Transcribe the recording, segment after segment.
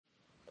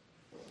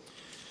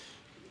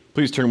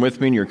Please turn with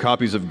me in your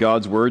copies of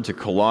God's Word to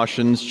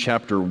Colossians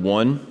chapter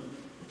 1.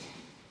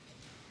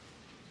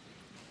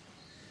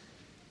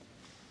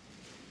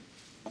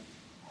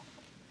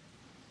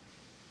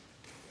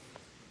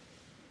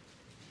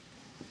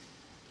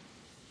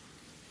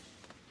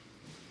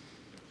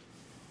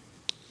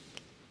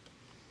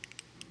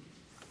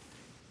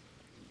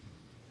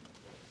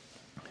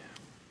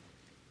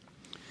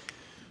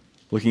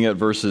 Looking at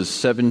verses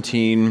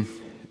 17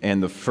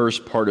 and the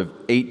first part of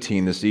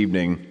 18 this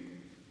evening,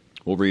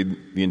 we'll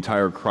read the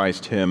entire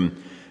Christ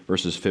hymn,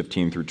 verses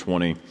 15 through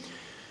 20.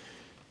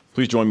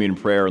 Please join me in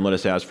prayer and let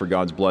us ask for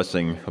God's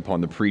blessing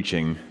upon the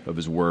preaching of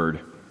His Word.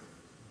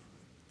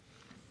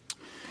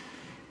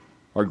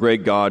 Our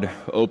great God,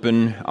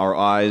 open our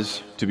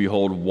eyes to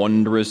behold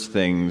wondrous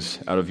things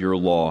out of your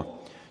law,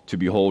 to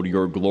behold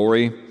your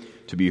glory,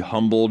 to be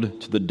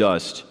humbled to the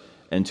dust,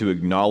 and to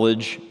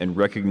acknowledge and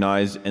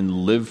recognize and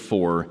live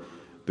for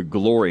the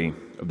glory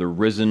of the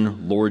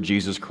risen Lord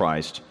Jesus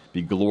Christ.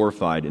 Be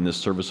glorified in this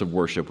service of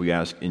worship, we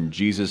ask in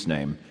Jesus'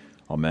 name.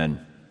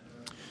 Amen.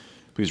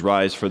 Please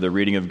rise for the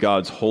reading of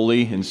God's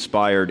holy,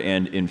 inspired,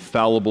 and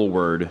infallible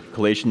word,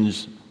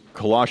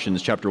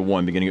 Colossians chapter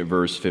 1, beginning at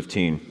verse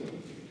 15.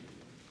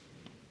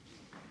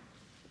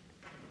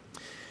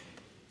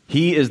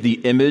 He is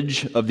the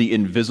image of the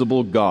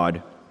invisible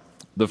God,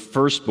 the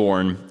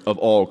firstborn of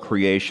all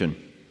creation.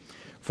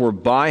 For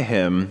by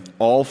him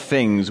all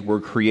things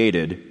were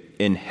created,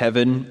 in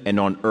heaven and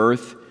on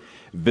earth,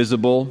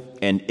 visible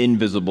and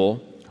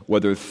invisible,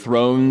 whether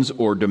thrones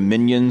or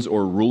dominions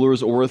or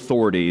rulers or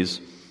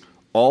authorities.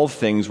 All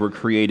things were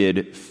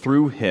created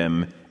through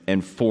him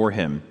and for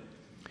him.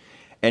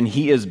 And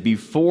he is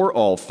before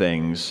all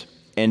things,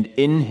 and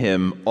in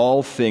him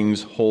all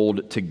things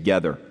hold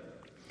together.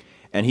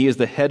 And he is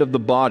the head of the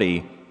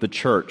body, the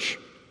church.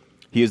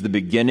 He is the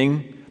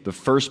beginning, the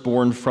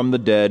firstborn from the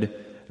dead,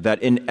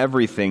 that in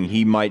everything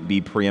he might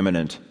be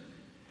preeminent.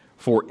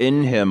 For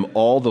in him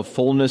all the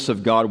fullness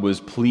of God was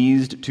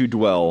pleased to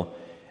dwell,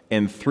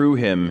 and through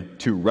him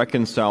to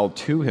reconcile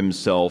to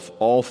himself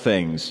all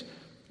things,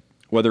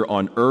 whether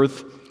on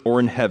earth or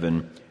in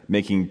heaven,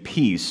 making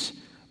peace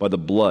by the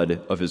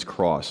blood of his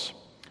cross.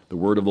 The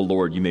word of the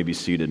Lord. You may be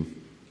seated.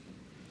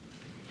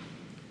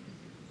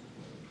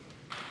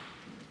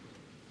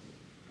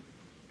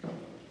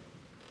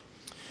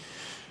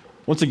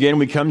 Once again,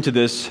 we come to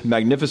this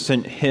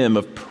magnificent hymn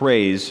of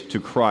praise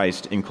to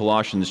Christ in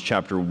Colossians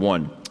chapter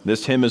 1.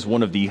 This hymn is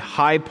one of the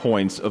high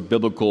points of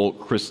biblical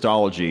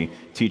Christology,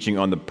 teaching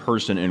on the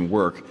person and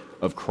work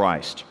of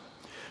Christ.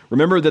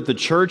 Remember that the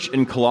church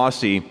in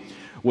Colossae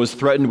was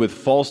threatened with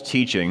false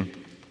teaching,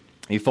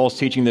 a false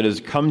teaching that has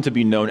come to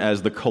be known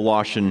as the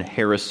Colossian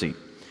heresy.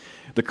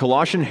 The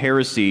Colossian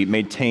heresy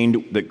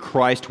maintained that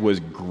Christ was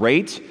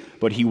great,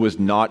 but he was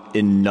not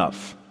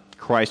enough.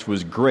 Christ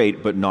was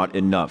great, but not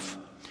enough.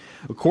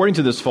 According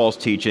to this false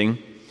teaching,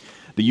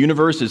 the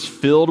universe is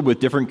filled with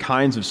different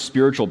kinds of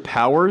spiritual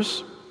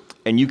powers,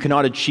 and you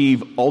cannot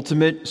achieve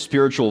ultimate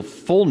spiritual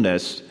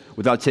fullness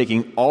without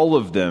taking all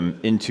of them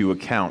into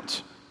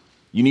account.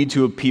 You need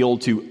to appeal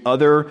to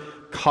other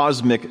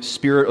cosmic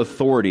spirit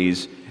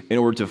authorities in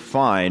order to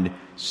find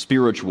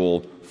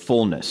spiritual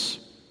fullness.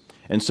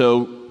 And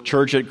so,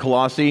 church at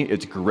Colossae,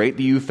 it's great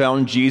that you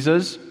found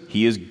Jesus.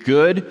 He is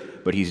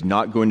good, but he's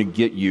not going to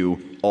get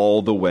you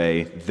all the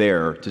way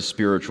there to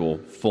spiritual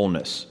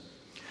fullness.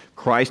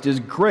 Christ is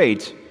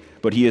great,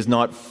 but he is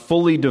not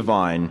fully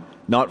divine,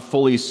 not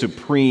fully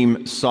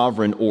supreme,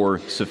 sovereign, or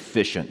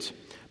sufficient.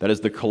 That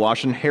is the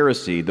Colossian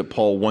heresy that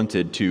Paul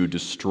wanted to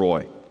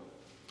destroy.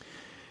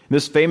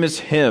 This famous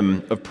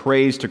hymn of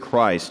praise to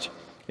Christ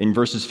in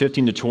verses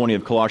 15 to 20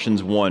 of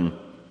Colossians 1,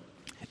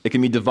 it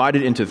can be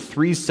divided into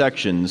three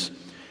sections,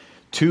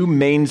 two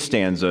main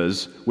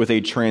stanzas with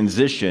a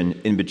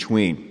transition in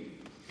between.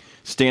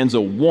 Stanza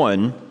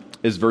 1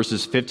 is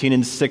verses 15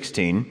 and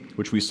 16,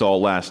 which we saw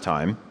last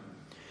time.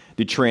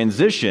 The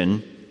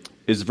transition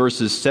is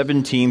verses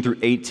 17 through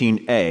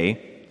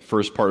 18a,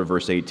 first part of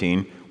verse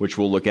 18, which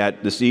we'll look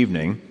at this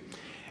evening.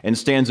 And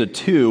stanza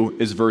 2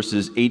 is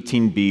verses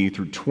 18b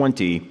through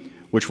 20,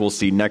 which we'll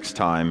see next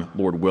time,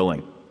 Lord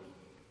willing.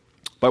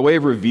 By way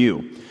of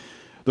review,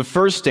 the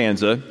first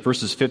stanza,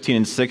 verses 15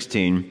 and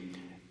 16,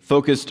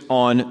 focused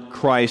on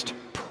Christ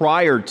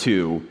prior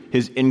to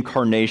his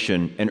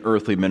incarnation and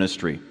earthly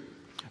ministry.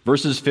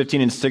 Verses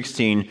 15 and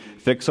 16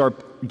 fix our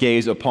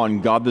gaze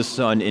upon God the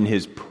Son in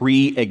his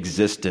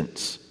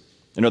pre-existence.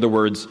 In other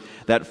words,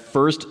 that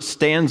first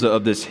stanza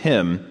of this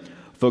hymn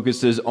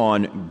focuses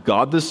on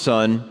God the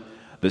Son,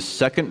 the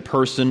second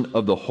person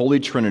of the Holy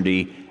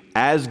Trinity,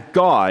 as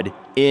God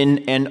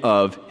in and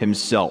of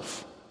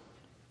himself.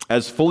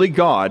 As fully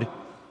God,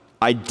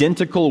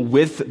 identical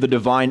with the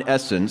divine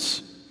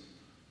essence,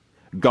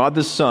 God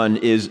the Son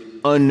is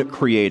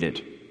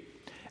uncreated.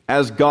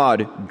 As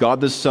God,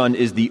 God the Son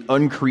is the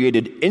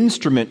uncreated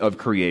instrument of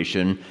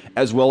creation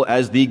as well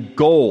as the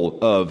goal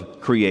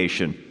of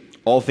creation.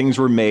 All things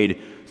were made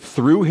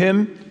through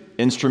him,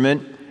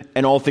 instrument,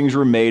 and all things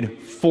were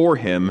made for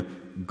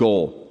him,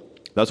 goal.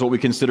 That's what we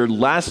considered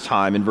last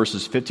time in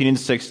verses 15 and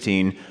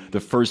 16, the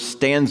first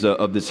stanza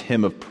of this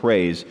hymn of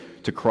praise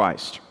to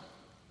Christ.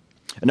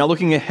 And now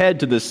looking ahead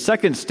to the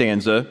second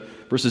stanza,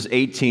 verses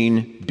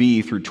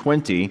 18b through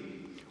 20,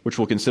 which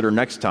we'll consider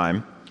next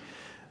time,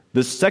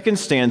 the second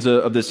stanza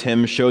of this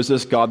hymn shows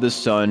us God the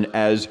Son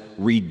as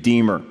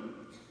Redeemer.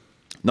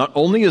 Not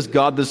only is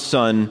God the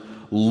Son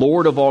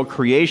Lord of all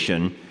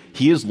creation,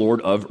 he is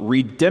Lord of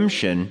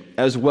redemption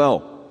as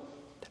well.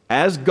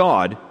 As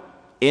God,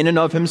 in and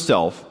of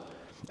himself,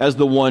 as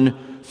the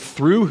one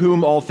through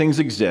whom all things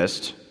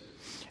exist,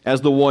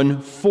 as the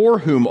one for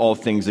whom all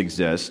things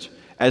exist,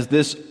 as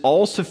this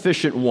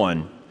all-sufficient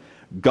one,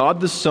 God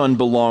the Son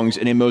belongs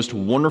in a most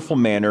wonderful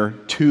manner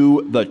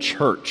to the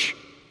church.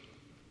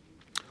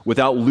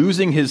 Without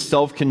losing his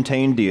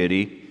self-contained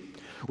deity,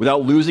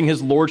 without losing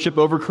his lordship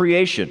over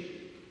creation,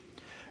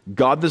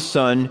 God the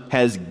Son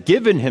has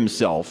given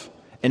himself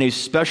in a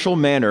special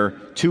manner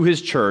to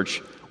his church,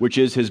 which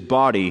is his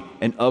body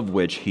and of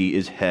which he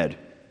is head.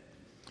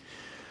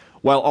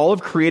 While all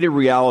of created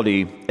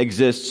reality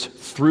exists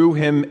through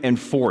him and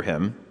for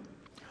him,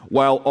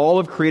 while all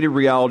of created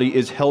reality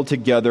is held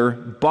together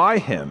by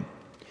him,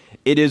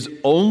 it is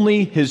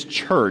only his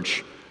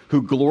church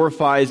who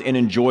glorifies and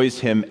enjoys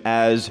him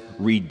as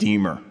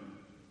Redeemer.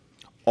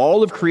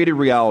 All of created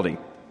reality,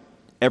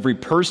 every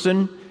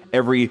person,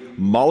 every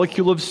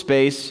molecule of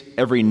space,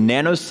 every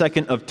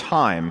nanosecond of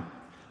time,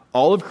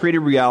 all of created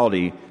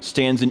reality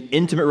stands in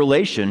intimate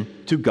relation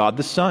to God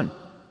the Son.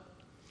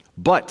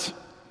 But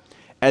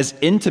as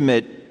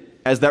intimate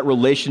as that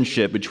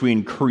relationship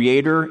between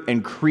creator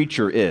and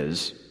creature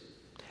is,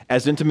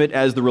 as intimate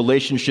as the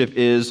relationship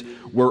is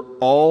where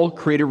all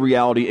created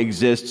reality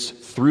exists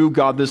through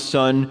God the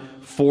Son,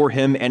 for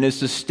him, and is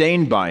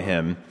sustained by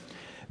him,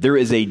 there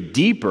is a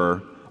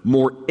deeper,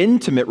 more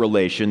intimate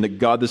relation that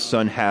God the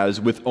Son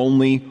has with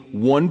only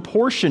one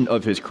portion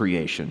of his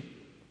creation.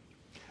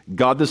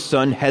 God the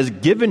Son has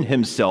given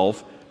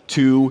himself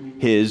to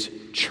his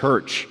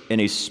church in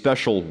a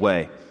special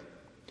way.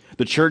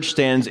 The church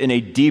stands in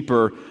a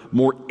deeper,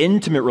 more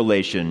intimate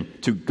relation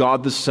to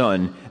God the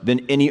Son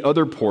than any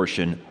other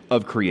portion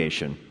of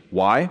creation.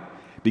 Why?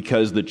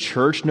 Because the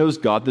church knows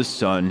God the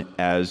Son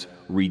as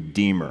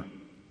Redeemer.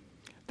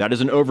 That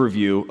is an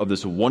overview of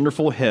this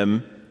wonderful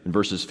hymn in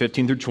verses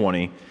 15 through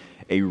 20,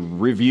 a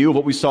review of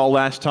what we saw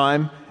last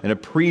time, and a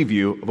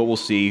preview of what we'll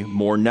see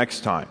more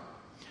next time.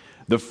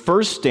 The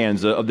first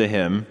stanza of the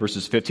hymn,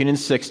 verses 15 and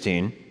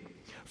 16,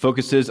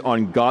 focuses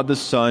on God the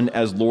Son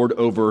as Lord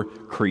over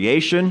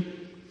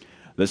creation.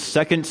 The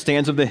second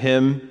stanza of the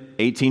hymn,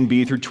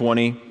 18b through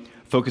 20,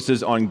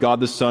 focuses on God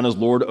the Son as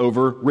Lord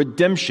over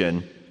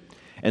redemption.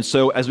 And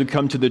so as we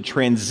come to the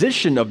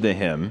transition of the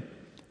hymn,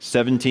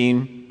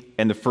 17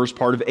 and the first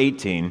part of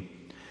 18,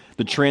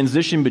 the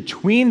transition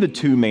between the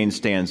two main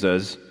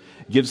stanzas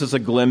gives us a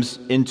glimpse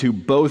into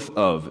both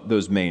of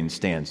those main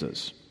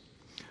stanzas.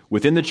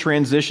 Within the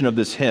transition of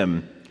this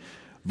hymn,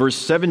 verse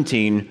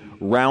 17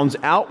 rounds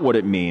out what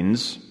it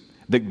means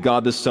that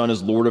God the Son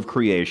is Lord of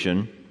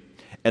creation,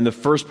 and the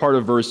first part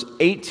of verse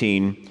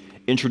 18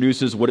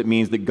 introduces what it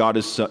means that God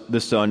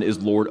the Son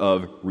is Lord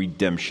of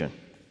redemption.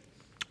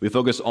 We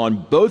focus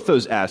on both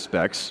those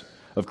aspects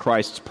of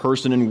Christ's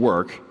person and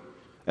work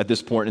at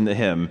this point in the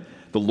hymn,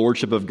 the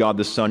lordship of God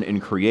the Son in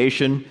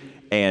creation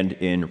and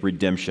in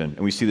redemption.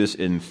 And we see this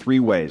in three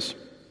ways.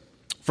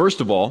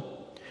 First of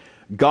all,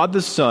 God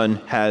the Son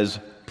has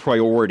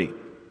priority.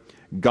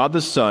 God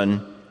the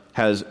Son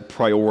has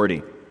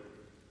priority.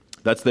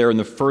 That's there in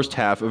the first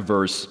half of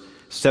verse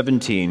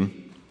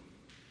 17.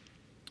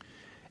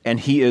 And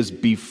he is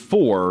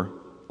before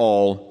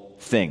all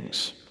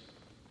things.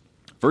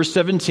 Verse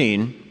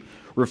 17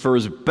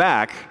 refers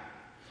back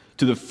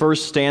to the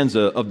first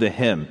stanza of the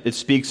hymn. It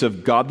speaks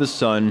of God the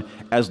Son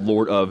as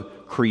Lord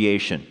of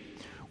creation.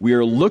 We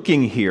are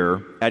looking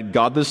here at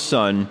God the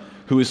Son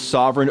who is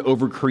sovereign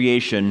over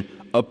creation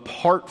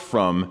apart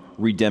from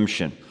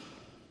redemption.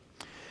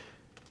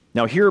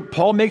 Now here,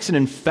 Paul makes an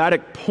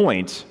emphatic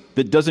point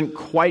that doesn't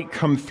quite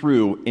come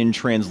through in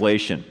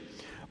translation.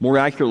 More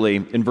accurately,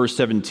 in verse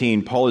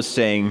 17, Paul is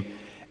saying,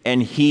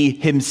 and he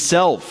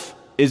himself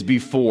is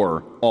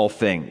before all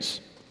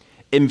things.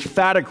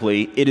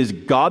 Emphatically, it is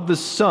God the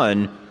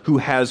Son who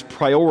has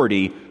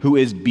priority, who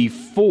is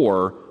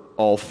before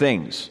all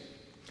things.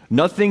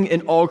 Nothing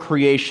in all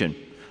creation,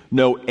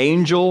 no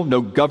angel,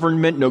 no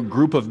government, no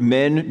group of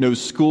men, no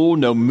school,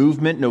 no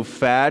movement, no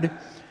fad,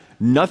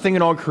 nothing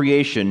in all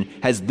creation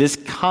has this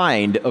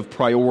kind of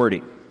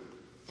priority.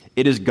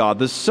 It is God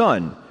the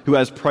Son who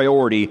has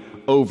priority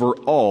over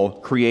all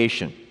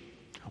creation.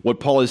 What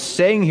Paul is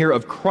saying here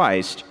of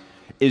Christ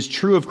is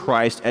true of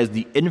Christ as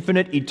the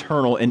infinite,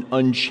 eternal, and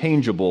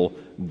unchangeable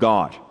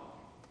God.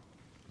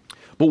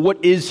 But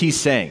what is he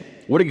saying?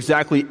 What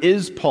exactly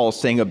is Paul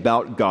saying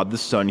about God the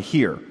Son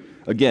here?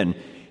 Again,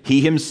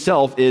 he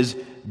himself is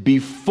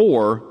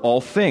before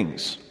all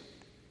things.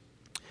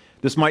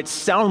 This might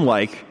sound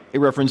like a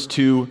reference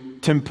to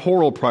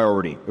temporal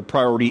priority, a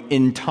priority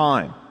in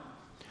time.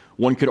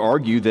 One could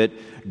argue that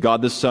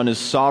God the Son is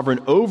sovereign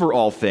over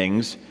all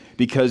things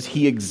because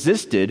he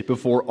existed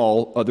before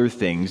all other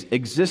things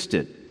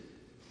existed.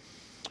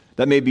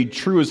 That may be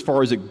true as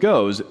far as it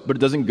goes, but it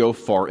doesn't go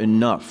far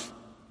enough.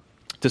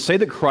 To say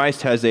that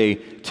Christ has a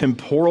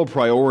temporal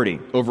priority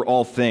over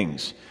all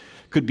things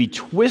could be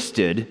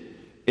twisted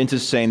into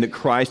saying that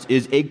Christ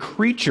is a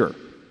creature,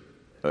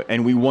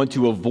 and we want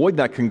to avoid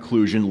that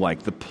conclusion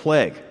like the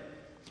plague.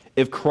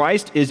 If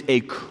Christ is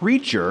a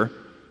creature,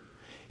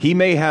 he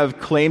may have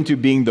claim to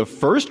being the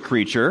first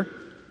creature,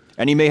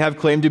 and he may have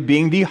claim to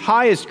being the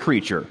highest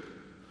creature.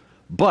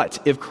 But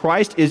if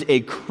Christ is a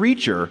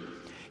creature,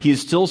 he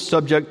is still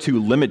subject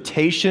to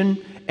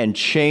limitation and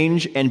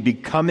change and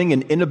becoming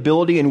and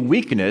inability and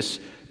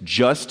weakness,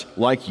 just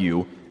like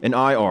you and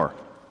I are.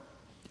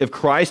 If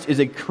Christ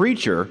is a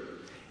creature,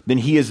 then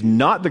he is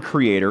not the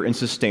creator and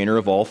sustainer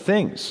of all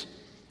things.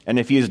 And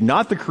if he is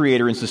not the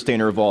creator and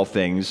sustainer of all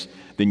things,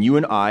 then you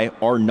and I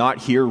are not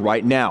here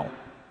right now.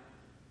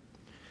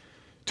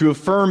 To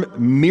affirm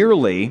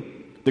merely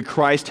that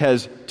Christ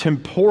has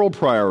temporal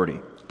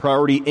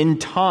priority in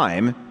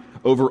time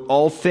over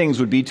all things,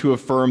 would be to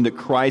affirm that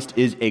Christ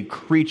is a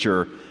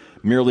creature,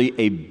 merely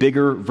a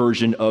bigger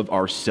version of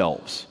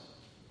ourselves.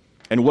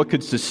 And what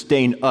could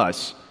sustain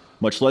us,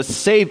 much less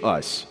save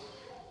us,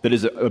 that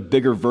is a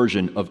bigger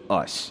version of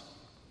us?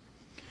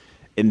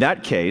 In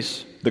that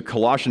case, the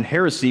Colossian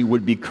heresy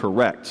would be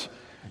correct.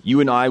 You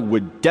and I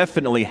would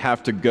definitely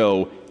have to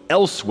go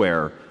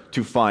elsewhere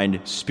to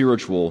find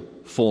spiritual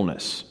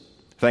fullness.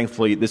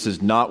 Thankfully, this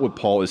is not what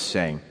Paul is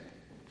saying.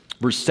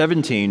 Verse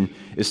 17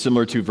 is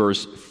similar to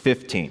verse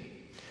 15.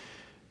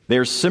 They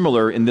are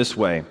similar in this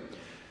way.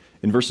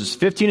 In verses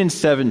 15 and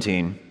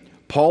 17,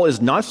 Paul is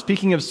not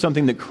speaking of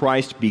something that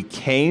Christ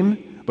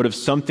became, but of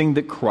something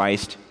that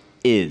Christ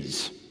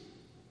is.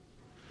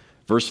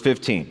 Verse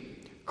 15,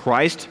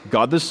 Christ,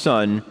 God the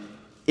Son,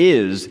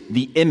 is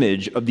the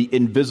image of the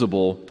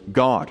invisible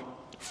God.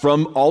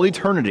 From all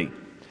eternity,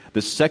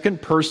 the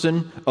second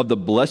person of the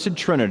Blessed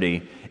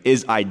Trinity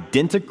is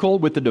identical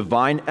with the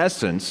divine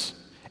essence,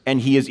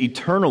 and he is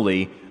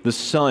eternally the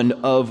Son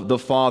of the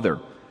Father,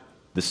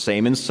 the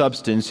same in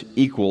substance,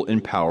 equal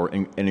in power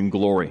and in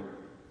glory.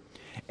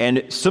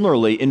 And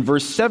similarly, in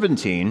verse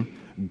 17,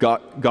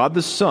 God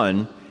the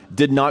Son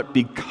did not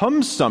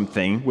become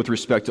something with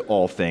respect to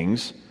all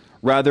things.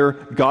 Rather,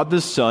 God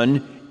the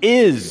Son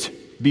is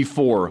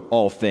before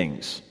all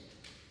things.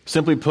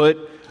 Simply put,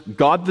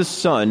 God the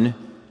Son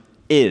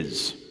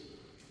is.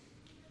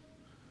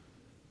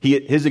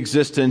 His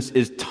existence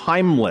is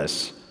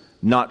timeless,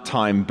 not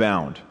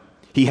time-bound.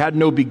 He had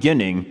no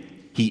beginning,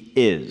 he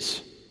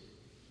is.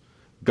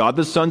 God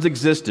the Son's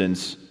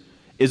existence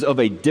is of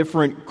a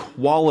different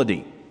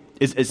quality,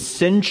 is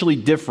essentially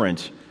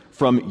different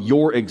from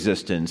your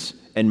existence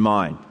and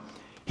mine.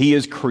 He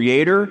is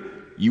creator,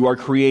 you are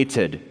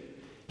created.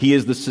 He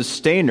is the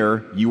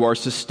sustainer, you are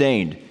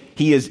sustained.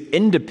 He is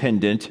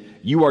independent,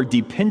 you are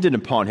dependent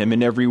upon him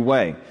in every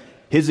way.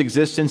 His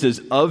existence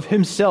is of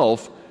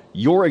himself,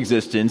 your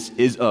existence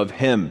is of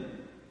him.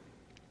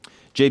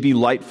 J.B.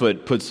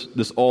 Lightfoot puts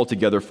this all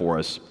together for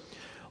us.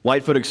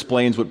 Lightfoot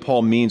explains what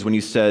Paul means when he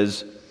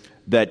says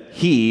that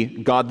he,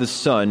 God the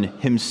Son,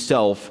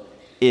 himself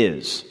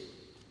is.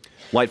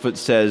 Lightfoot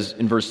says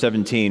in verse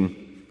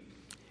 17,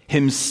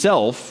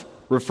 himself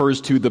refers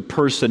to the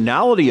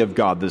personality of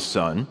God the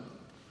Son,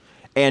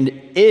 and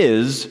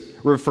is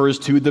refers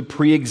to the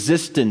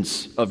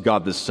preexistence of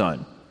God the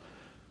Son.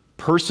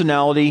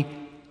 Personality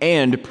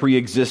and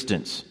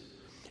preexistence.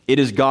 It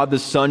is God the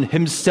Son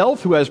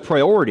himself who has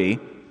priority,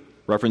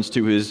 reference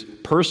to his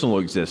personal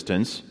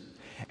existence,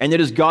 and it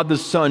is God the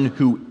Son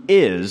who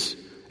is,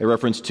 a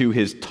reference to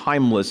his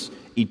timeless,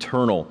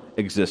 eternal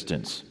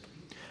existence.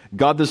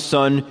 God the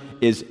Son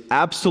is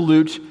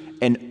absolute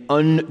and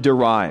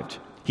underived.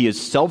 He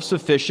is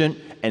self-sufficient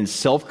and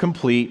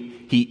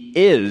self-complete. He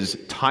is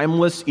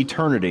timeless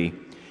eternity.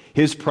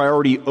 His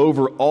priority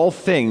over all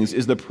things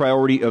is the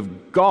priority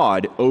of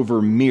God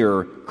over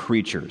mere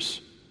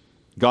creatures.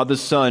 God the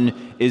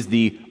Son is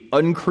the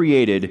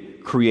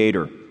uncreated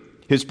creator.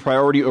 His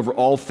priority over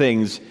all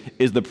things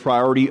is the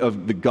priority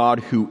of the God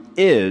who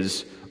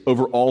is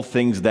over all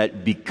things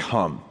that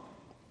become.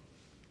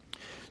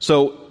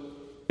 So,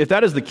 if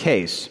that is the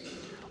case,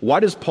 why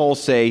does Paul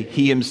say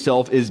he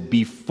himself is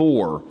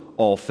before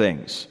all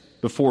things?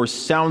 Before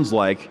sounds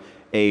like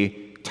a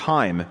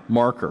time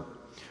marker.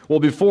 Well,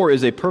 before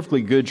is a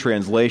perfectly good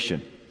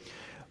translation,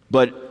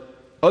 but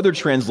other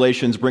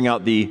translations bring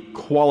out the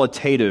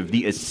qualitative,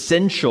 the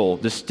essential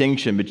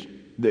distinction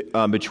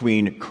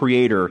between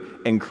creator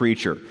and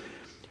creature.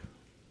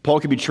 Paul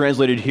could be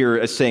translated here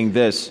as saying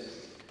this,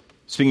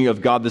 speaking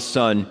of God the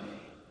Son,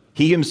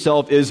 he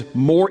himself is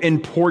more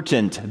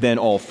important than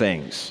all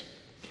things.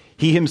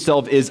 He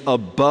himself is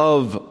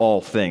above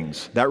all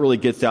things. That really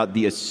gets out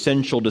the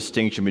essential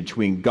distinction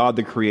between God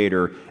the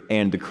Creator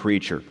and the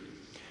creature.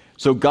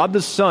 So God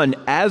the Son,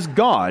 as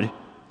God,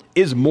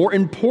 is more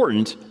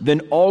important than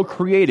all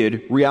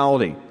created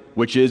reality,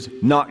 which is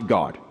not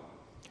God.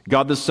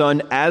 God the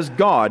Son, as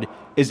God,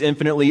 is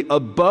infinitely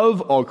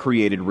above all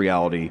created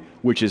reality,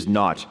 which is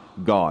not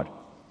God.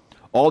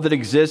 All that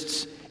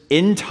exists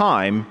in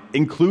time,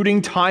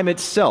 including time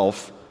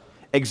itself,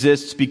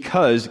 exists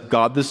because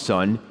God the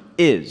Son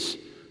is,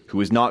 who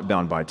is not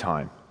bound by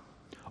time.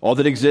 All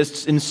that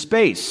exists in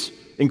space,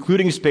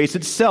 including space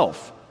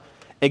itself,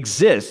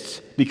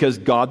 exists because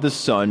God the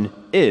Son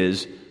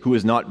is, who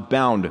is not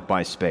bound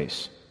by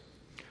space.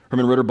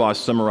 Herman Ritterboss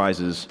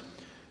summarizes,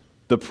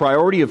 the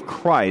priority of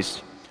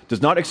Christ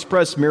does not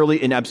express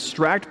merely an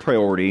abstract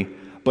priority,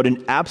 but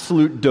an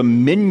absolute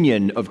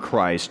dominion of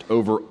Christ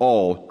over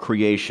all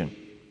creation.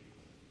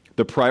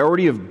 The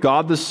priority of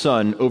God the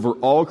Son over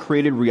all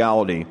created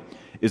reality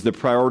is the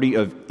priority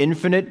of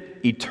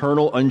infinite,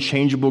 eternal,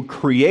 unchangeable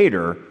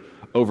Creator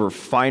over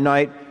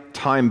finite,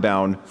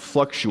 time-bound,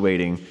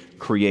 fluctuating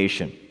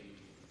creation.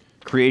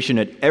 Creation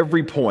at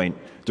every point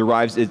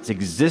derives its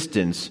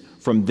existence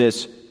from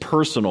this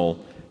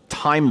personal,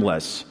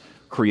 timeless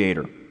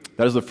Creator.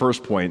 That is the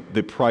first point,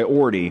 the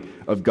priority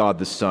of God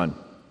the Son.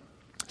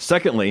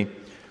 Secondly,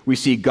 we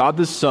see God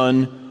the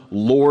Son,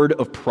 Lord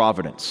of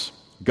Providence.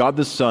 God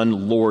the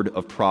Son, Lord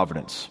of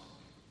Providence.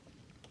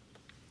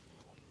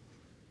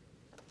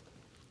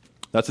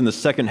 That's in the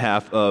second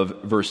half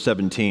of verse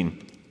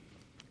 17.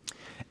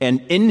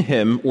 And in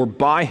him, or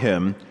by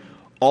him,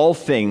 all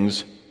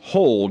things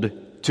hold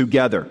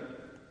together.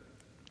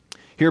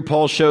 Here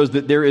Paul shows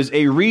that there is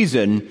a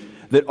reason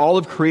that all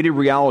of created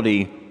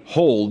reality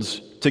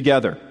holds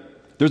together.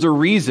 There's a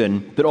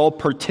reason that all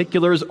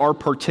particulars are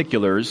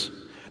particulars.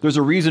 There's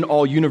a reason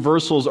all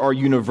universals are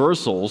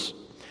universals.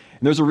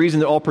 And there's a reason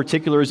that all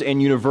particulars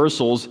and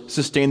universals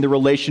sustain the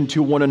relation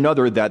to one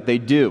another that they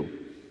do.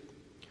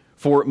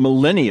 For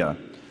millennia,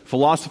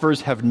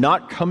 philosophers have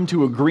not come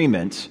to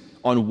agreement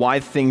on why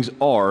things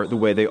are the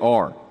way they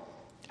are.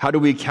 How do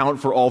we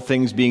account for all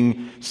things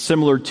being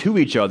similar to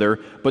each other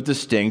but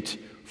distinct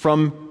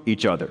from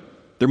each other?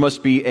 There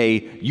must be a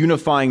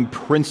unifying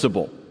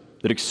principle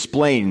that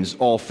explains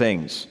all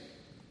things.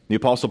 The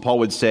Apostle Paul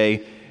would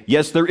say,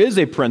 yes, there is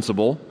a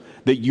principle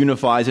that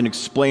unifies and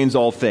explains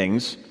all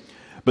things,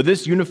 but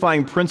this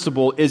unifying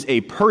principle is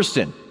a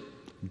person,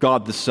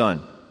 God the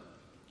Son.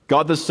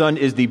 God the Son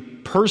is the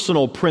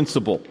personal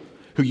principle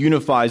who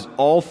unifies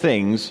all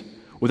things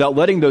without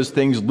letting those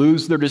things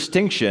lose their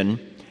distinction,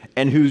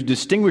 and who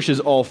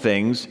distinguishes all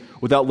things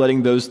without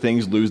letting those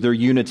things lose their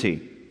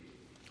unity.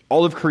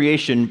 All of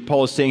creation,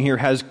 Paul is saying here,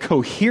 has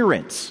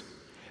coherence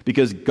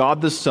because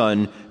God the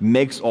Son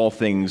makes all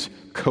things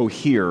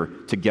cohere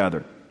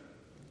together.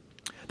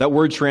 That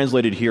word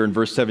translated here in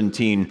verse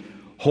 17,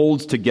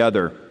 holds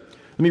together.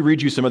 Let me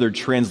read you some other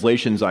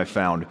translations I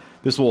found.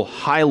 This will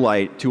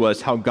highlight to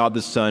us how God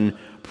the Son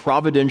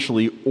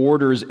providentially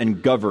orders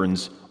and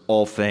governs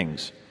all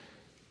things.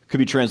 It could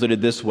be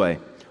translated this way.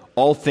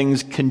 All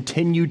things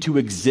continue to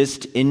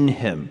exist in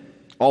him.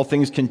 All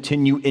things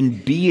continue in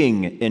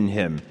being in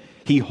him.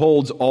 He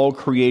holds all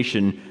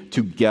creation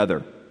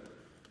together.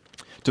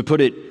 To put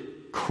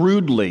it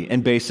crudely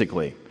and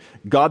basically,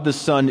 God the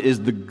Son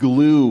is the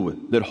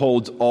glue that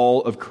holds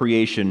all of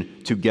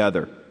creation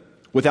together.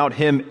 Without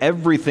him,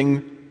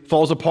 everything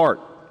falls apart.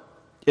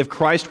 If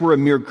Christ were a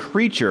mere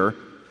creature,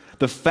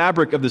 the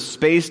fabric of the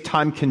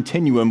space-time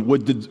continuum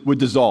would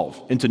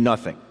dissolve into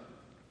nothing.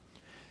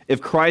 If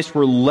Christ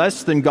were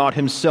less than God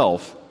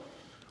himself,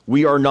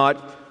 we are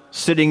not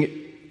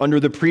sitting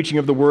under the preaching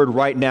of the word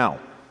right now.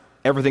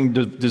 Everything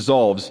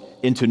dissolves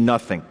into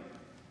nothing.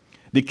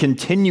 The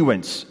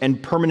continuance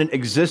and permanent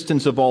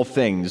existence of all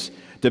things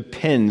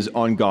depends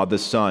on God the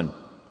Son.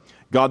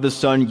 God the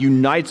Son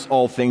unites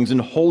all things and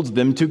holds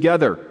them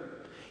together.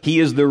 He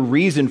is the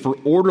reason for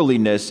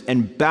orderliness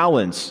and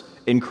balance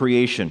in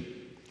creation.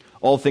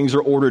 All things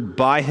are ordered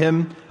by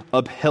him,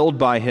 upheld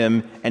by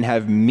him, and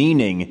have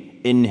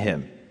meaning in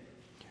him.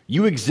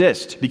 You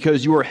exist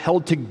because you are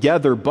held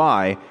together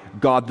by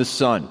God the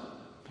Son.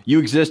 You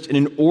exist in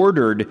an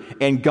ordered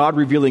and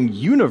God-revealing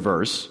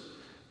universe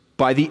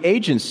by the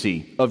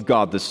agency of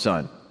God the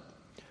Son.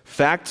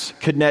 Facts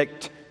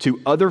connect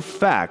to other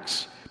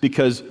facts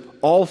because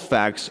all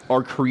facts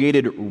are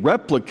created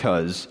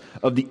replicas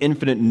of the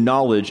infinite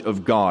knowledge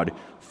of God,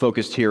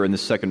 focused here in the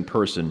second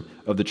person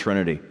of the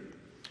Trinity.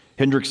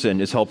 Hendrickson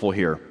is helpful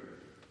here.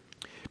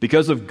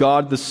 Because of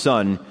God the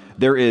Son,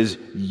 there is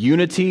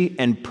unity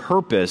and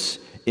purpose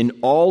in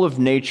all of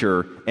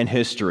nature and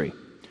history.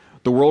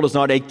 The world is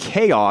not a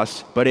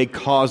chaos, but a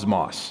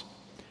cosmos.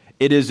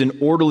 It is an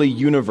orderly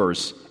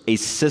universe, a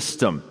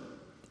system.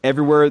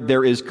 Everywhere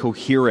there is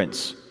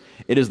coherence.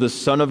 It is the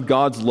Son of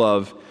God's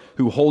love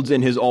who holds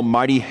in his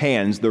almighty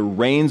hands the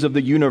reins of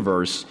the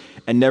universe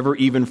and never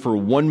even for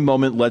one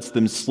moment lets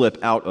them slip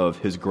out of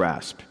his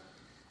grasp.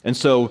 And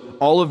so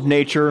all of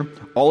nature,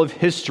 all of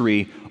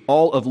history,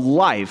 all of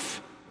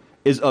life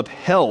is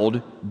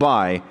upheld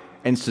by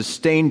and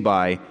sustained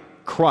by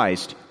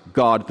Christ,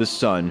 God the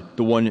Son,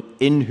 the one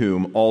in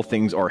whom all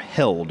things are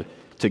held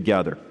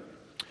together.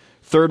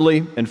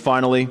 Thirdly and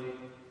finally,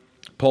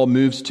 Paul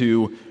moves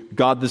to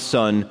God the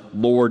Son,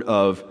 Lord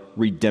of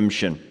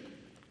redemption.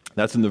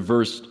 That's in the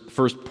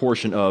first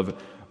portion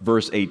of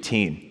verse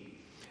 18.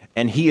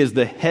 And he is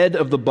the head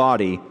of the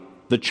body,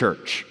 the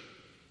church.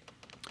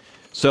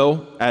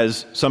 So,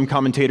 as some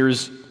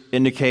commentators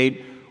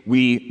indicate,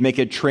 we make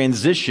a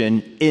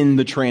transition in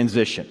the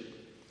transition.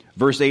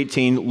 Verse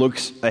 18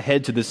 looks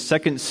ahead to the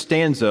second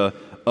stanza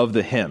of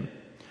the hymn.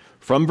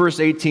 From verse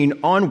 18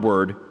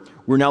 onward,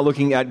 we're now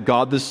looking at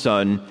God the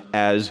Son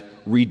as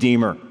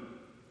Redeemer.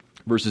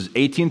 Verses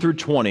 18 through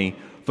 20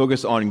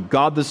 focus on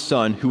God the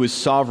Son, who is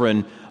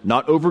sovereign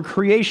not over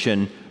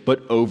creation,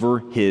 but over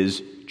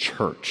his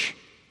church.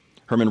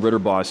 Herman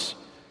Ritterboss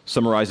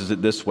summarizes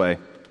it this way: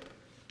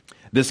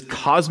 this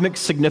cosmic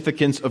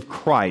significance of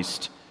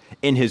Christ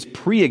in his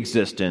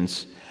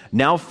pre-existence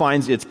now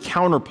finds its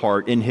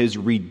counterpart in his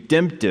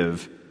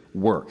redemptive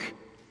work.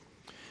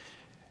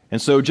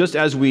 And so just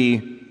as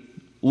we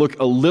look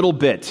a little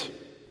bit,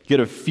 get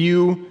a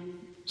few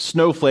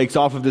snowflakes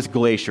off of this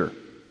glacier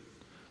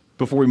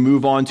before we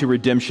move on to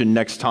redemption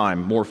next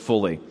time more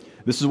fully,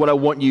 this is what I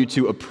want you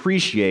to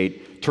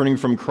appreciate, turning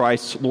from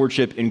Christ's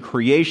lordship in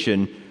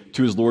creation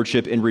to his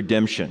lordship in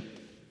redemption.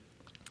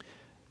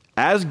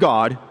 As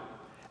God,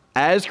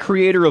 as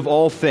creator of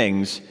all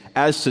things,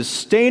 as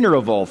sustainer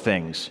of all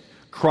things,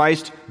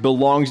 Christ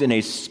belongs in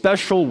a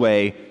special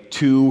way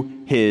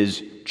to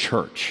his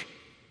church.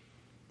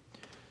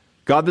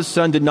 God the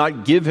Son did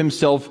not give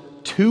himself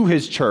to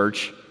his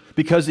church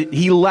because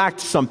he lacked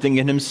something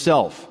in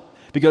himself,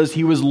 because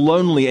he was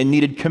lonely and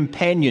needed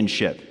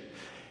companionship.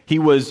 He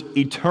was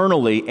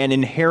eternally and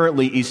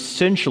inherently,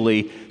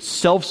 essentially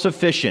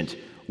self-sufficient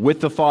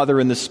with the Father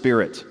and the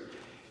Spirit.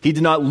 He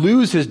did not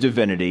lose his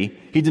divinity.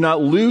 He did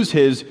not lose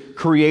his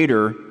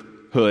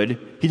creatorhood.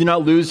 He did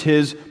not lose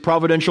his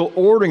providential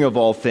ordering of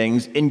all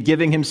things in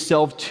giving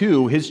himself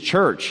to his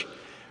church.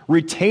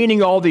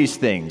 Retaining all these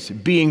things,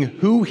 being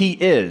who he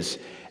is,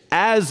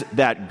 as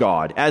that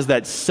God, as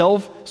that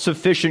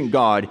self-sufficient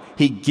God,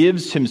 he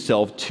gives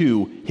himself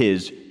to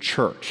his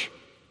church.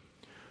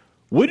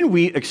 Wouldn't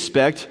we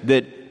expect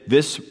that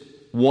this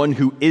one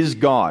who is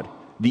God,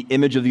 the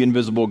image of the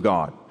invisible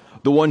God,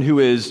 the one who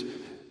is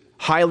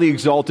highly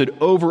exalted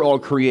over all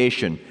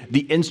creation,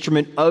 the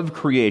instrument of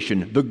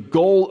creation, the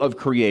goal of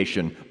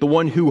creation, the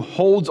one who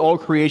holds all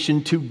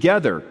creation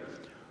together,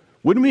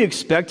 wouldn't we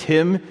expect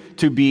him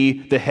to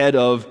be the head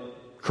of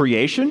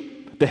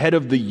creation, the head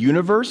of the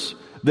universe,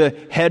 the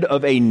head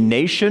of a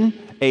nation,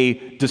 a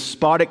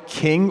despotic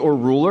king or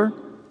ruler?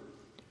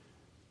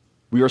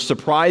 We are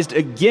surprised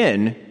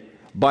again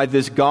by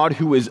this God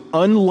who is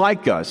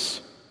unlike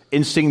us,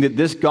 in seeing that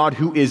this God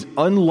who is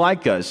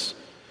unlike us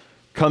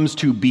comes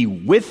to be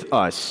with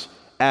us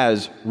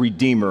as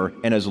Redeemer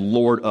and as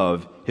Lord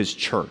of his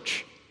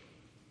church.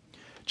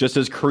 Just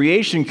as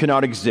creation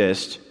cannot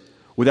exist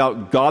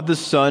without God the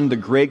Son, the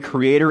great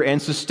creator and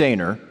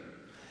sustainer,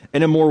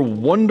 in a more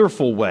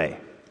wonderful way,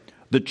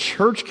 the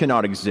church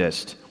cannot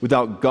exist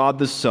without God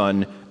the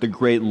Son, the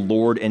great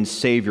Lord and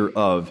Savior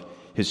of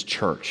his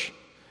church.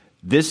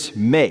 This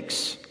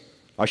makes,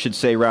 I should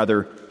say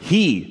rather,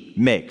 he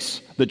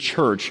makes the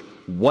church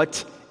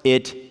what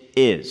it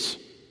is.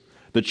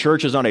 The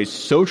church is not a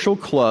social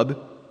club.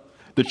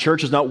 The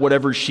church is not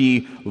whatever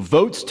she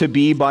votes to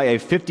be by a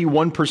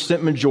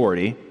 51%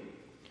 majority.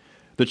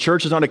 The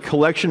church is not a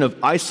collection of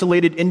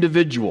isolated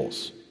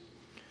individuals.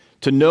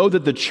 To know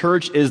that the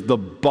church is the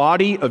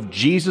body of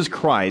Jesus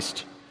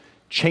Christ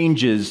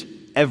changes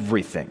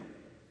everything.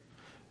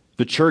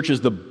 The church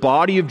is the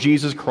body of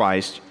Jesus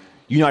Christ,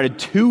 united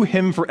to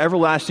him for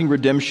everlasting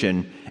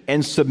redemption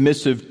and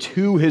submissive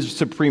to his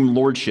supreme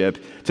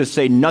lordship, to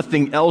say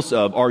nothing else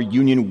of our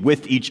union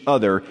with each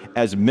other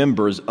as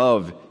members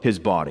of his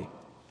body.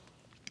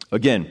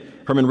 Again,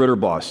 Herman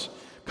Ritterboss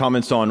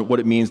comments on what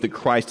it means that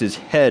Christ is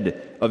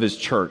head of his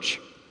church.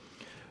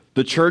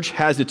 The church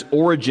has its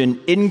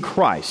origin in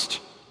Christ,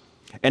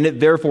 and it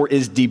therefore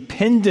is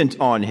dependent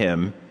on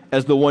him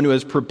as the one who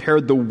has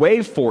prepared the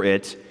way for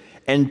it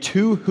and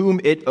to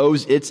whom it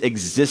owes its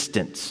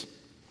existence.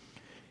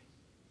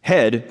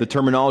 Head, the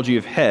terminology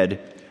of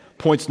head,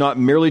 points not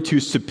merely to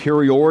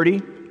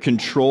superiority,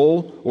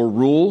 control, or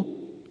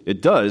rule.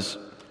 It does,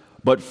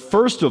 but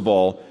first of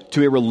all,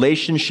 to a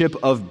relationship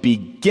of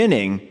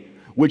beginning,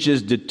 which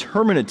is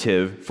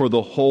determinative for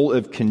the whole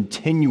of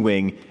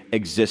continuing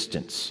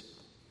existence.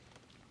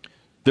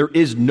 There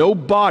is no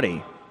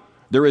body,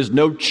 there is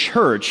no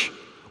church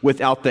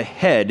without the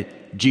head,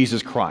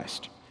 Jesus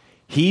Christ.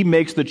 He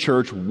makes the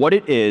church what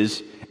it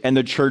is, and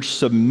the church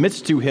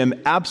submits to him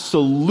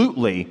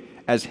absolutely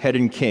as head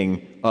and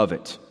king of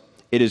it.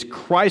 It is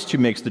Christ who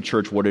makes the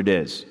church what it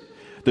is.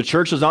 The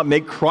church does not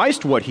make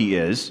Christ what he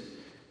is.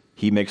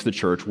 He makes the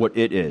church what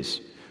it is.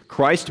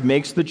 Christ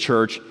makes the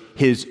church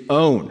his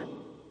own.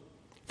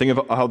 Think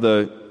of how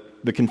the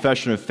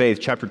Confession of Faith,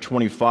 chapter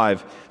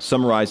 25,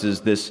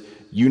 summarizes this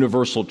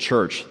universal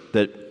church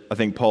that I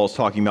think Paul is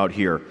talking about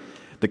here.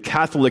 The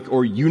Catholic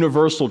or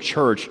universal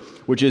church,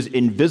 which is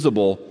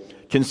invisible,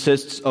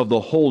 consists of the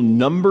whole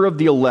number of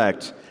the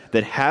elect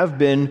that have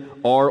been,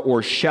 are,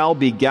 or shall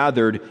be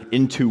gathered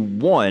into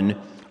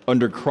one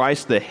under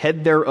Christ, the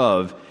head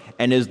thereof,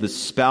 and is the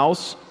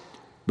spouse,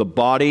 the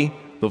body,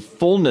 the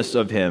fullness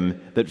of him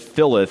that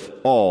filleth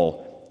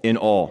all in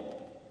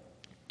all.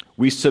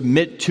 We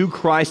submit to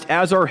Christ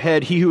as our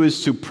head, he who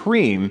is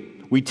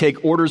supreme. We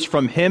take orders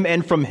from him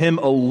and from him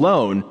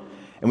alone,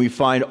 and we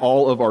find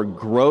all of our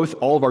growth,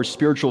 all of our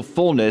spiritual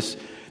fullness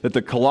that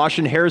the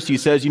Colossian heresy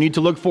says you need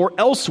to look for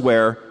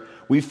elsewhere,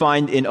 we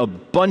find in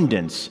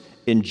abundance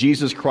in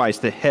Jesus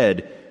Christ, the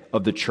head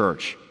of the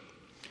church.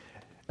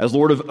 As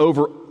Lord of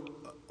over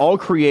all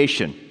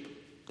creation,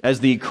 as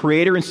the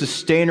creator and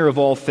sustainer of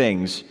all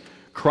things,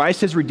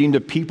 Christ has redeemed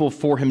a people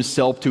for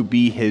himself to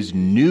be his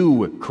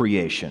new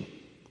creation.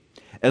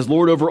 As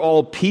Lord over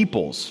all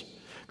peoples,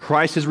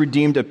 Christ has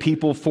redeemed a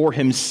people for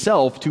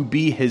himself to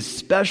be his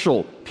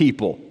special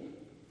people.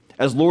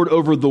 As Lord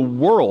over the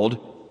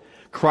world,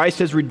 Christ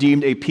has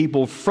redeemed a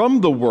people from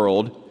the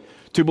world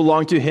to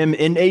belong to him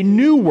in a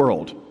new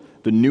world,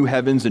 the new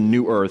heavens and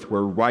new earth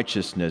where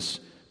righteousness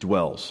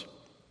dwells.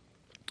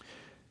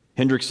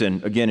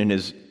 Hendrickson, again in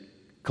his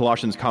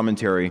Colossians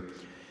commentary,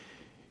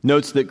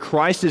 notes that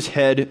Christ is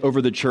head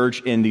over the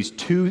church in these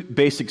two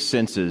basic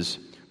senses.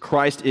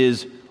 Christ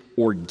is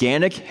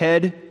organic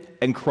head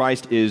and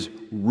Christ is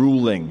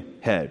ruling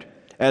head.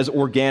 As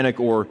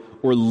organic or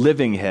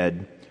living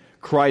head,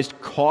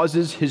 Christ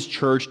causes his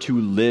church to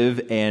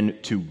live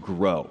and to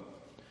grow.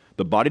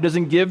 The body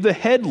doesn't give the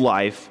head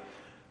life.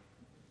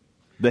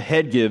 The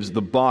head gives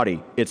the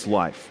body its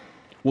life.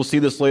 We'll see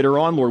this later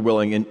on, Lord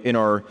willing, in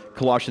our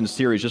Colossians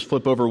series. Just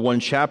flip over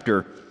one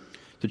chapter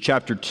to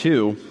chapter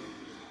 2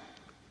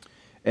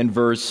 and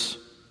look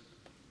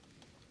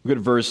at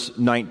verse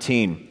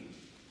 19.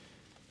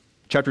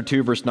 Chapter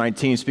 2, verse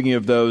 19, speaking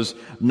of those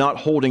not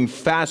holding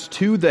fast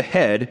to the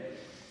head,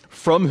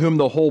 from whom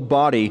the whole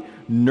body,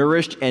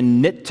 nourished and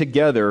knit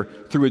together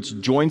through its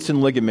joints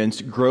and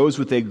ligaments, grows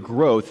with a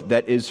growth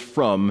that is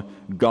from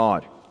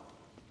God.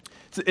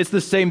 It's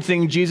the same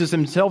thing Jesus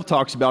himself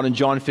talks about in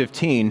John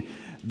 15,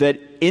 that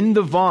in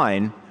the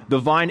vine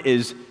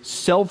is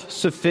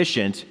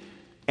self-sufficient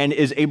and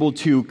is able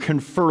to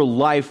confer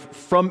life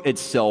from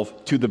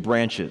itself to the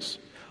branches.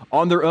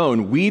 On their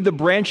own, we, the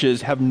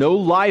branches, have no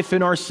life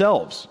in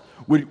ourselves,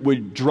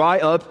 would dry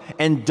up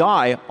and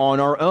die on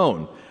our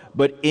own.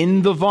 But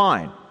in the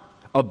vine,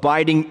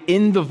 abiding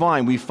in the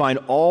vine, we find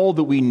all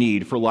that we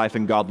need for life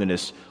and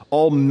godliness,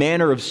 all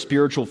manner of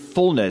spiritual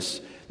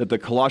fullness that the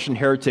Colossian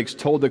heretics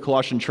told the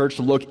Colossian church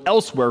to look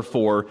elsewhere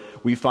for,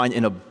 we find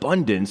in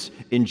abundance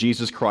in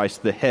Jesus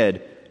Christ, the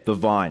head, the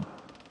vine.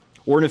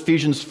 Or in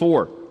Ephesians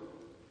 4,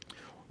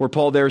 where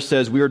Paul there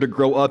says, we are to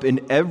grow up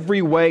in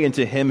every way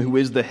into him who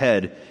is the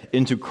head,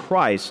 into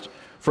Christ,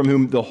 from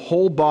whom the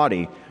whole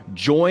body,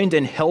 joined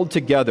and held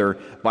together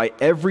by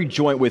every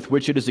joint with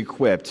which it is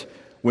equipped,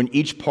 when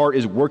each part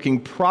is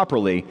working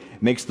properly,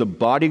 makes the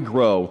body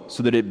grow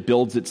so that it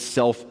builds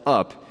itself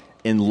up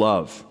in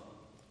love.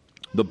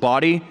 The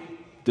body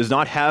does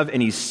not have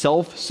any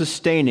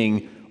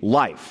self-sustaining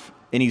life,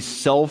 any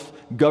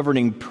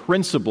self-governing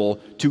principle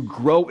to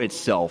grow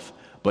itself,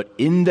 but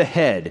in the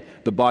head,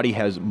 the body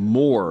has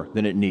more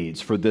than it needs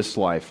for this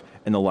life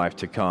and the life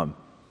to come.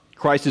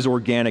 Christ is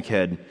organic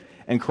head,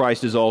 and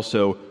Christ is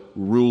also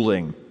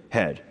ruling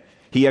head.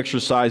 He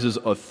exercises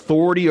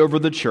authority over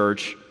the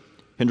church.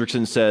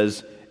 Hendrickson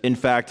says, in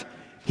fact,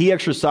 he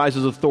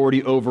exercises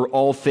authority over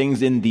all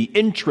things in the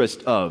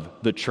interest of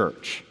the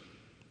church.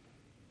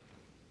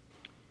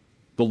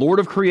 The Lord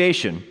of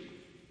creation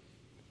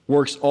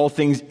works all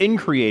things in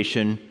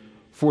creation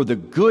for the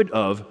good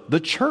of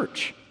the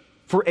church,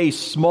 for a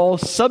small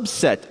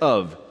subset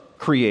of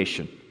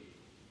creation.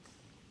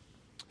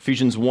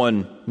 Ephesians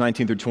 1,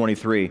 19 through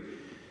 23.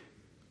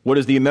 What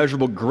is the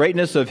immeasurable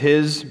greatness of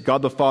his,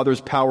 God the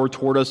Father's power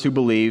toward us who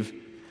believe,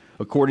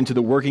 according to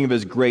the working of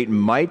his great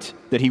might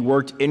that he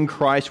worked in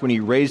Christ when he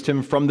raised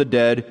him from the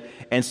dead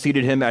and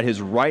seated him at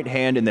his right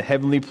hand in the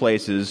heavenly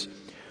places,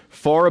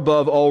 far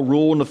above all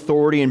rule and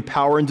authority and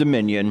power and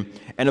dominion,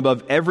 and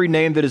above every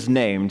name that is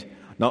named,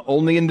 not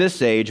only in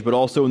this age, but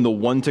also in the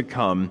one to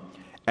come.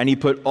 And he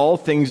put all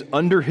things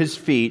under his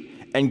feet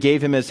and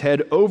gave him as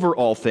head over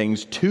all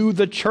things to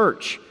the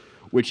church,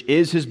 which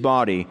is his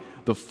body,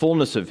 the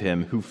fullness of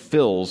him who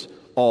fills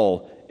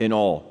all in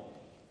all.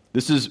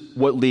 This is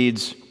what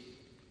leads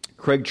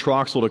Craig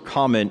Troxel to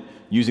comment,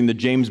 using the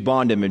James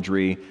Bond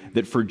imagery,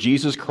 that for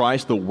Jesus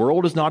Christ, the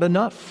world is not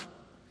enough.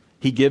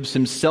 He gives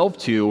himself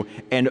to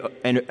and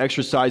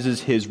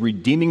exercises his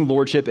redeeming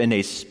lordship in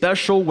a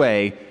special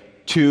way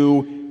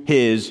to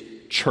his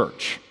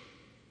church.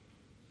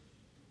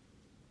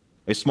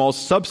 A small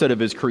subset of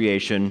his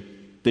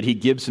creation that he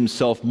gives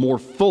himself more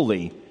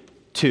fully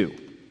to.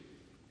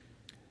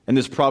 And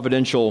this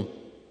providential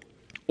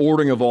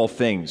ordering of all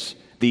things,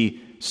 the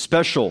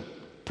special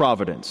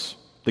providence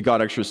that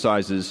God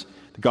exercises,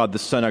 that God the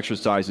Son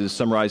exercises,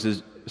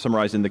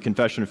 summarized in the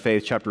Confession of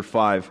Faith, chapter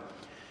 5.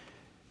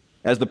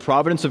 As the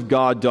providence of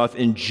God doth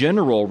in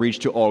general reach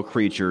to all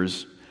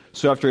creatures,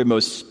 so after a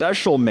most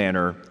special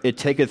manner it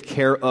taketh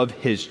care of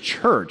his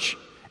church,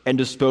 and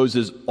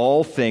disposes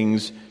all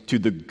things to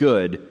the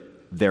good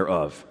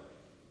thereof.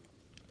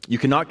 You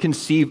cannot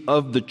conceive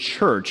of the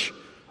church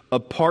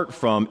apart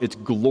from its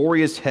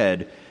glorious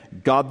head,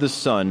 God the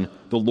Son,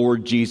 the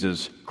Lord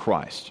Jesus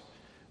Christ.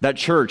 That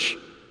church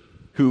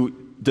who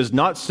does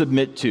not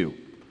submit to,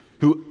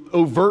 who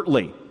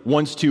overtly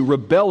wants to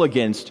rebel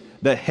against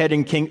the head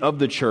and king of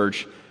the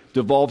church,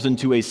 devolves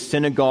into a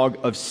synagogue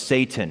of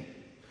Satan.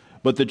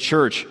 But the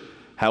church,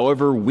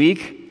 however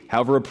weak,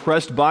 however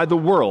oppressed by the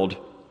world,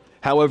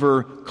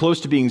 however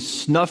close to being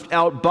snuffed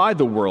out by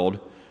the world,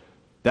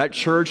 that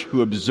church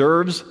who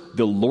observes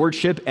the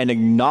lordship and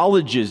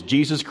acknowledges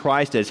Jesus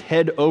Christ as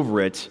head over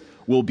it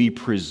will be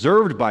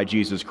preserved by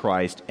Jesus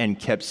Christ and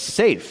kept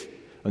safe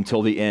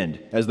until the end.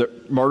 As the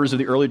martyrs of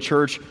the early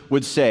church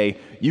would say,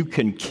 you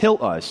can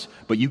kill us,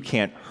 but you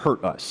can't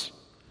hurt us,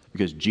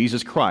 because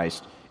Jesus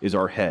Christ is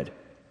our head.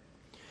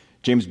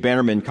 James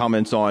Bannerman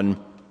comments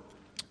on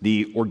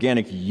the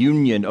organic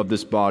union of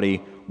this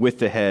body with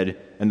the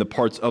head and the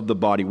parts of the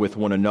body with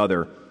one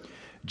another.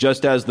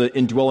 Just as the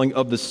indwelling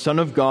of the Son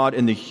of God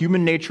in the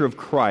human nature of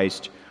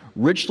Christ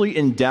richly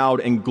endowed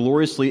and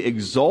gloriously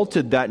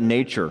exalted that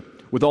nature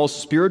with all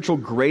spiritual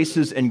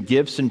graces and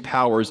gifts and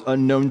powers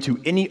unknown to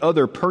any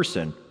other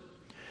person,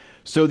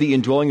 so the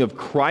indwelling of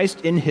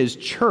Christ in his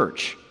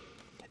church,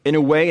 in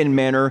a way and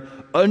manner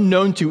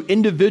unknown to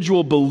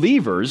individual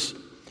believers,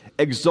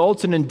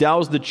 exalts and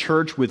endows the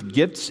church with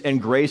gifts and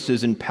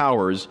graces and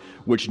powers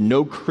which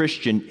no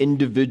Christian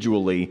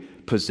individually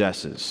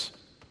possesses.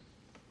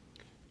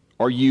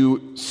 Are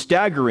you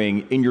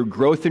staggering in your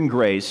growth in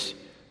grace?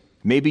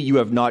 Maybe you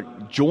have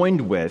not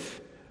joined with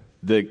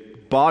the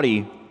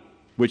body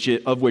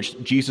of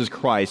which Jesus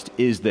Christ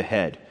is the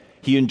head.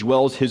 He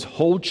indwells his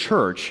whole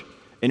church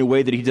in a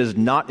way that he does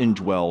not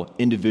indwell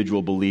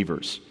individual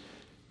believers.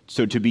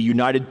 So to be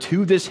united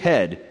to this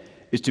head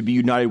is to be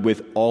united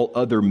with all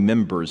other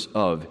members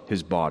of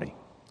his body.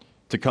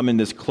 To come in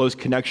this close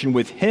connection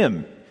with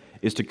him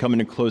is to come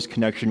in a close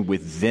connection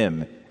with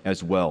them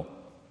as well.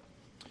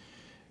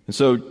 And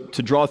so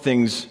to draw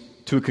things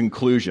to a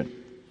conclusion,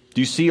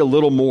 do you see a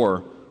little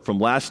more from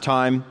last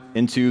time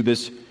into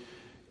this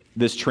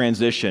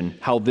transition,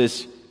 how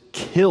this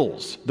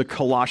kills the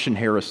Colossian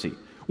heresy,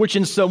 which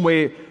in some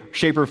way,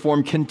 shape, or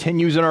form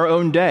continues in our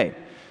own day?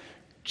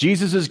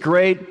 Jesus is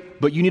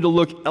great, but you need to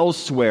look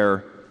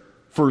elsewhere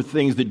for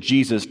things that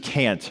Jesus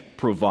can't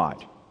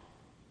provide.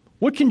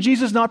 What can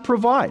Jesus not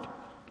provide?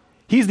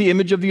 He's the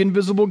image of the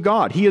invisible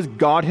God. He is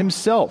God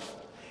himself.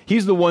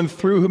 He's the one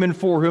through whom and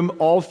for whom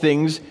all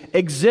things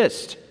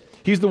exist.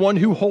 He's the one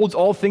who holds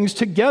all things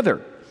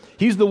together.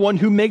 He's the one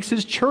who makes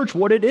his church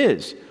what it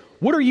is.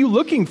 What are you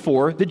looking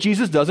for that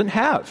Jesus doesn't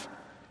have?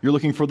 You're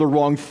looking for the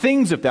wrong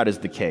things if that is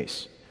the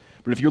case.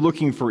 But if you're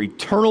looking for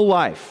eternal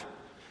life,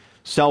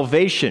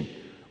 salvation,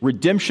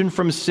 redemption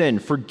from sin,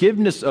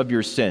 forgiveness of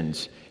your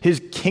sins,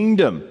 his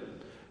kingdom,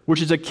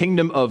 which is a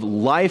kingdom of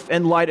life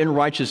and light and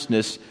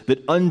righteousness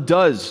that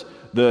undoes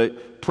the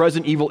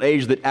present evil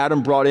age that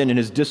Adam brought in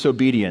his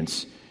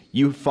disobedience,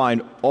 you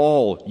find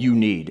all you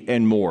need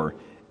and more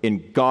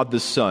in God the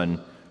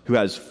Son, who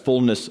has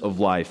fullness of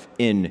life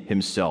in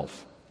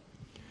himself.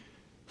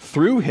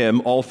 Through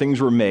him, all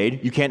things were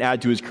made. You can't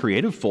add to his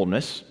creative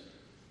fullness.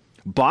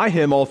 By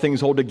him, all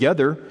things hold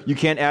together. You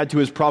can't add to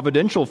his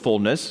providential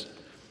fullness.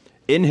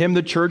 In him,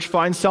 the church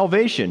finds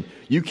salvation.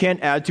 You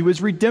can't add to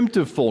his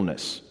redemptive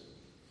fullness.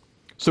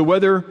 So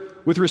whether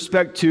with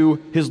respect to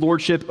his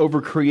lordship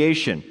over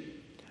creation,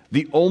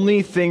 the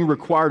only thing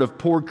required of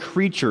poor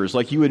creatures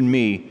like you and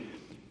me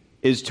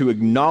is to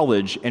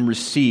acknowledge and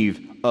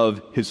receive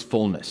of his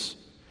fullness.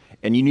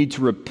 And you need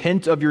to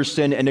repent of your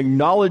sin and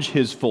acknowledge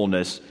his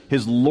fullness,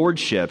 his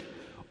lordship,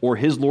 or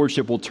his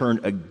lordship will turn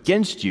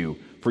against you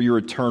for your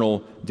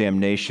eternal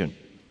damnation.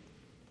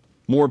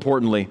 More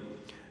importantly,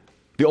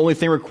 the only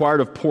thing required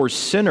of poor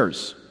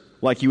sinners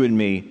like you and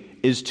me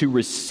is to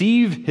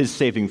receive his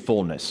saving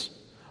fullness.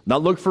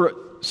 Not look for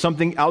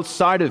something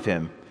outside of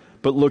him,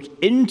 but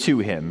look into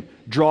him,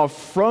 draw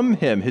from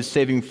him his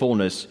saving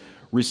fullness,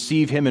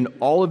 receive him in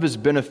all of his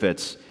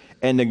benefits,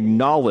 and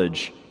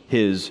acknowledge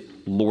his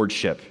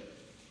lordship.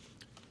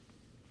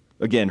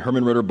 Again,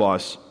 Herman Ritter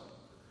Boss,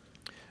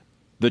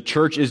 the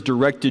church is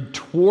directed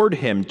toward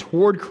him,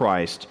 toward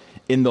Christ,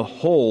 in the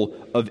whole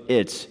of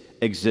its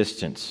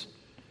existence.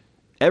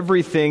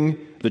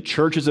 Everything the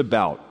church is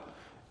about,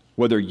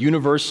 whether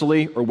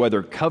universally or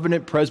whether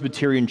Covenant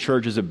Presbyterian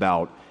Church is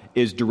about,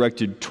 is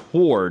directed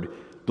toward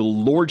the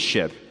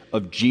lordship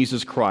of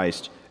Jesus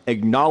Christ.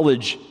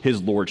 Acknowledge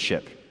his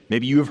lordship.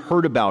 Maybe you have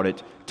heard about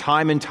it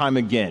time and time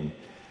again.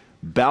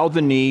 Bow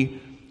the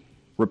knee,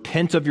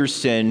 repent of your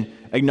sin,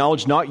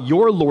 acknowledge not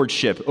your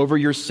lordship over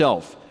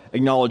yourself,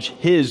 acknowledge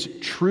his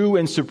true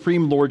and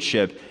supreme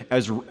lordship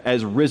as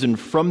risen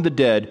from the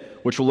dead,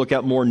 which we'll look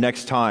at more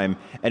next time,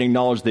 and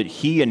acknowledge that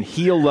he and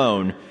he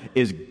alone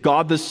is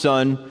God the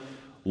Son,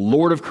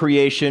 Lord of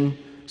creation,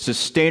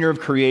 sustainer of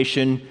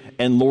creation,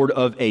 and Lord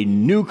of a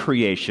new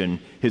creation,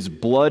 his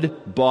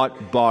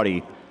blood-bought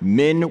body,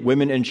 men,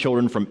 women, and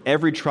children from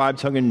every tribe,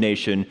 tongue, and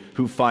nation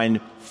who find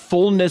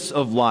fullness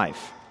of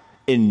life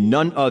in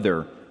none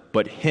other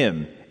but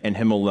him and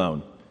him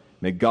alone.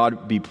 May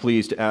God be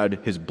pleased to add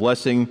his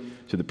blessing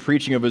to the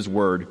preaching of his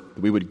word,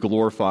 that we would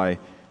glorify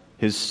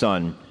his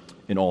Son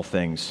in all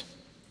things.